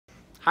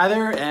Hi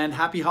there and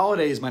happy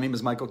holidays. My name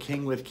is Michael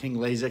King with King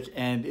LASIK,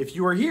 and if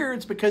you are here,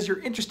 it's because you're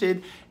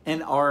interested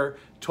in our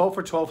 12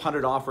 for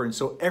 1200 offer. And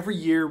so every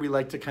year we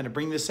like to kind of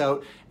bring this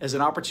out as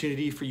an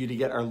opportunity for you to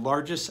get our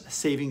largest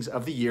savings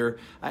of the year.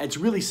 It's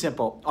really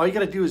simple. All you got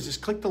to do is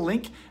just click the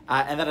link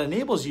and that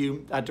enables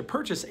you to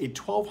purchase a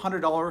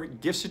 $1,200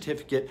 gift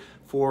certificate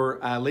for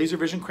laser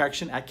vision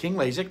correction at King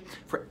LASIK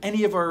for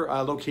any of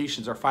our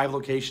locations, our 5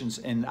 locations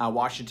in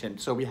Washington.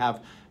 So we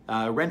have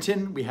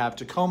Renton, we have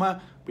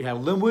Tacoma, we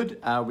have Linwood,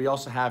 we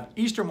also have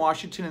Eastern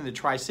Washington in the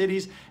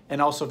Tri-Cities,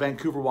 and also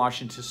Vancouver,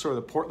 Washington, sort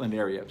of the Portland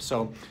area.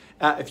 So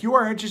if you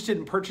are interested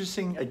in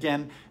purchasing,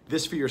 again,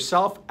 this for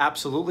yourself,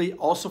 absolutely.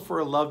 Also for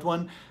a loved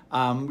one,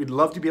 we'd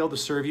love to be able to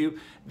serve you.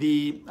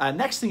 The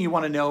next thing you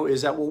want to know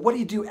is that, well, what do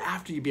you do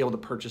after you be able to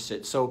purchase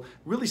it? So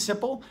really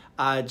simple,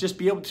 just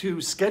be able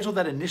to schedule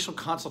that initial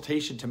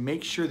consultation to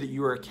make sure that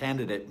you are a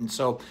candidate. And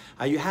so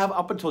you have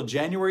up until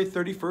January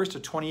 31st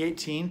of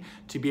 2018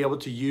 to be able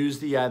to use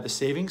the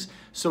savings.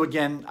 So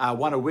again, I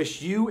want to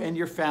wish you and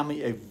your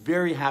family a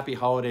very happy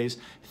holidays.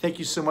 Thank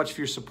you so much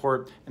for your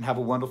support and have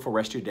a wonderful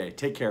rest of your day.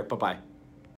 Take care. Bye-bye.